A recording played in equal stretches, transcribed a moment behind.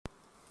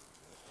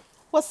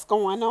What's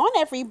going on,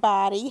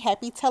 everybody?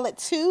 Happy Tell It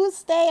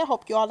Tuesday. I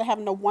hope you all are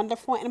having a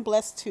wonderful and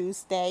blessed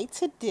Tuesday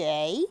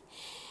today.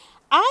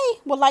 I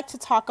would like to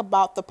talk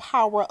about the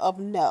power of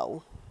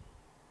no.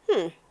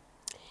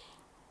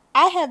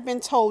 I have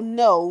been told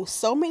no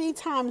so many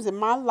times in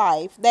my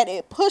life that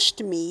it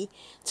pushed me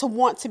to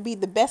want to be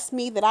the best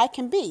me that I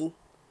can be.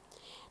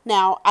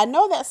 Now, I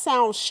know that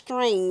sounds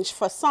strange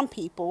for some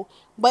people,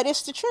 but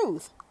it's the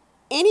truth.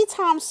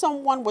 Anytime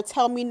someone would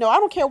tell me no, I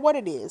don't care what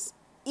it is,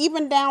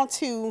 even down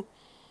to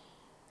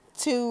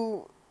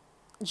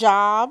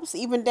jobs,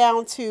 even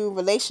down to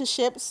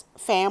relationships,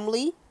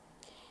 family.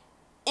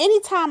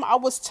 Anytime I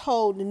was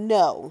told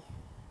no,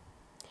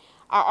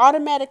 I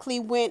automatically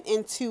went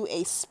into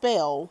a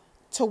spell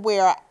to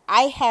where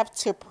I have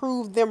to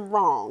prove them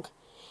wrong.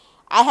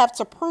 I have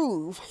to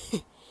prove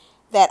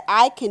that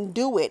I can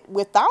do it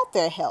without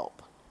their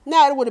help.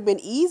 Now, it would have been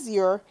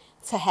easier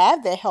to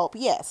have their help,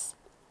 yes,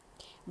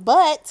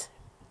 but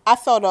I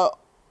felt a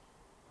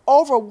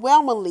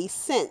overwhelmingly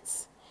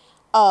sense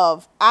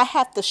of I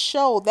have to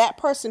show that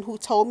person who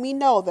told me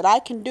no that I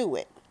can do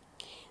it.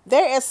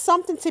 There is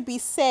something to be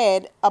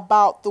said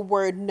about the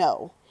word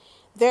no.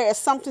 There is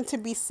something to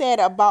be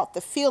said about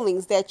the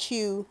feelings that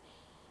you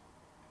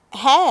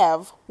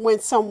have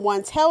when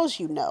someone tells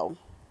you no.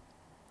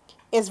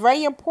 It's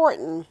very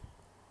important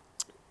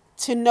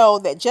to know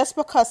that just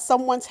because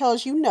someone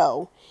tells you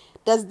no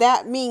does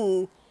not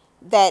mean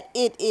that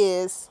it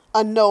is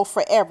a no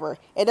forever.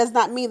 It does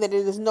not mean that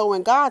it is no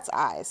in God's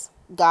eyes.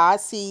 God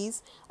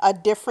sees a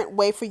different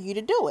way for you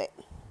to do it.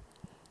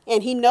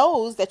 And he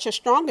knows that you're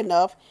strong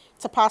enough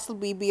to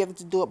possibly be able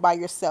to do it by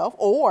yourself,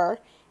 or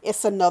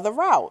it's another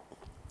route.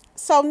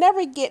 So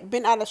never get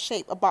bent out of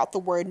shape about the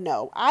word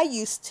no. I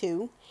used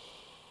to,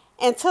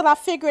 until I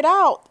figured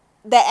out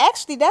that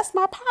actually that's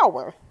my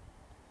power.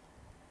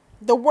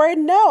 The word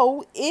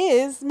no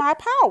is my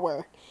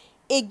power.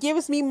 It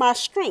gives me my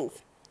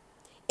strength.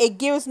 It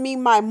gives me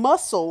my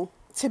muscle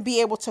to be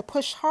able to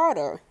push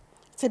harder,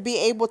 to be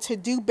able to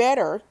do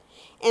better,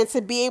 and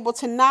to be able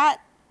to not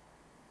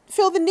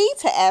feel the need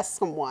to ask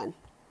someone,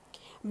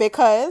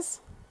 because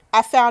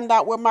I found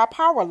out where my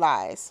power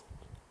lies.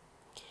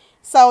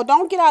 So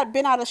don't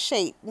bent out of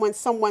shape when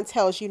someone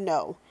tells you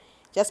no.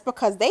 Just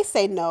because they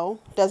say no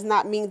does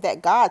not mean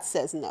that God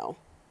says no.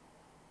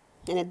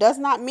 And it does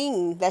not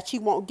mean that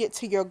you won't get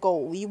to your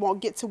goal. You won't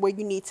get to where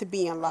you need to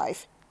be in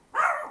life.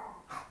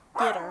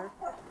 Get her.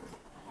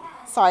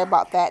 Sorry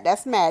about that.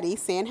 That's Maddie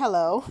saying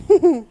hello.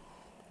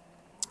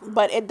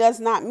 But it does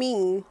not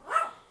mean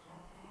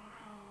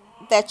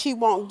that you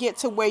won't get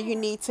to where you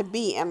need to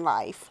be in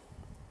life.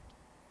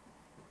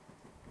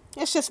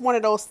 It's just one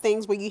of those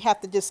things where you have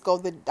to just go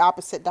the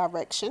opposite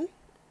direction.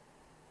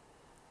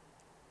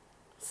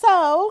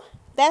 So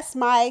that's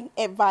my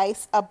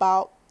advice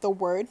about the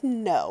word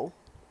no.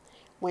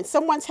 When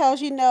someone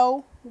tells you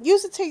no,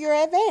 use it to your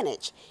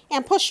advantage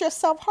and push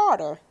yourself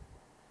harder.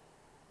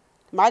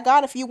 My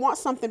God, if you want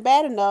something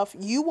bad enough,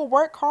 you will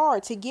work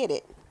hard to get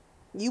it.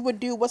 You will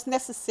do what's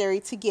necessary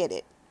to get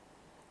it.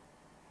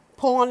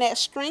 Pull on that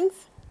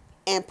strength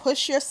and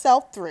push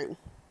yourself through.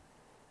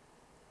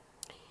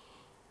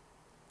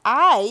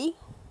 I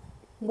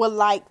would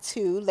like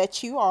to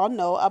let you all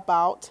know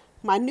about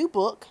my new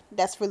book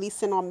that's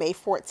releasing on May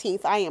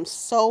 14th. I am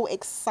so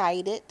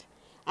excited.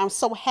 I'm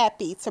so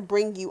happy to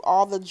bring you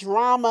all the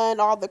drama and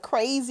all the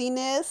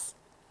craziness.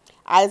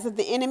 Eyes of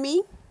the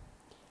Enemy.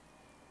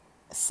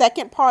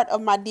 Second part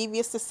of my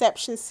Devious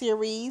Deception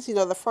series.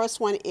 The first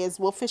one is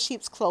Wolf in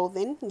Sheep's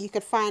Clothing. You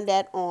can find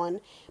that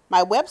on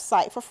my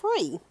website for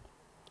free.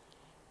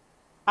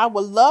 I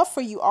would love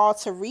for you all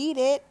to read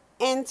it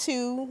and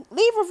to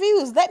leave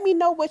reviews. Let me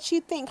know what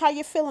you think, how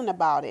you're feeling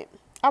about it.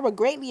 I would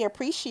greatly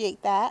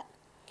appreciate that.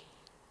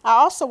 I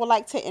also would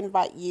like to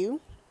invite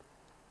you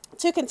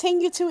to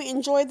continue to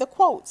enjoy the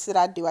quotes that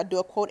I do. I do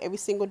a quote every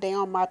single day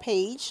on my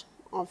page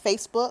on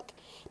Facebook,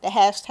 the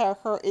hashtag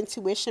Her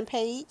Intuition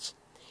page.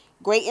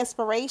 Great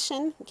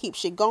inspiration,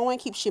 keeps you going,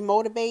 keeps you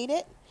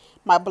motivated.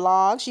 My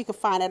blogs, you can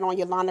find that on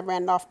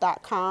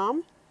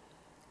YolandaRandolph.com.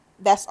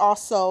 That's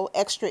also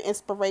extra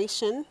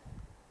inspiration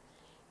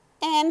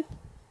and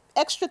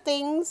extra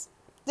things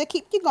to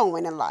keep you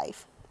going in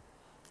life.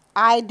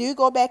 I do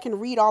go back and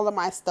read all of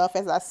my stuff,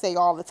 as I say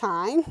all the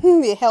time.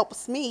 It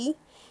helps me.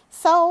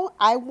 So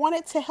I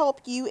wanted to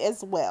help you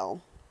as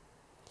well.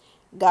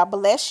 God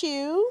bless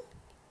you.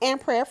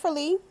 And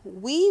prayerfully,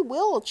 we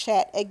will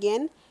chat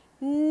again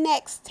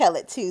next Tell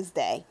It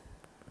Tuesday.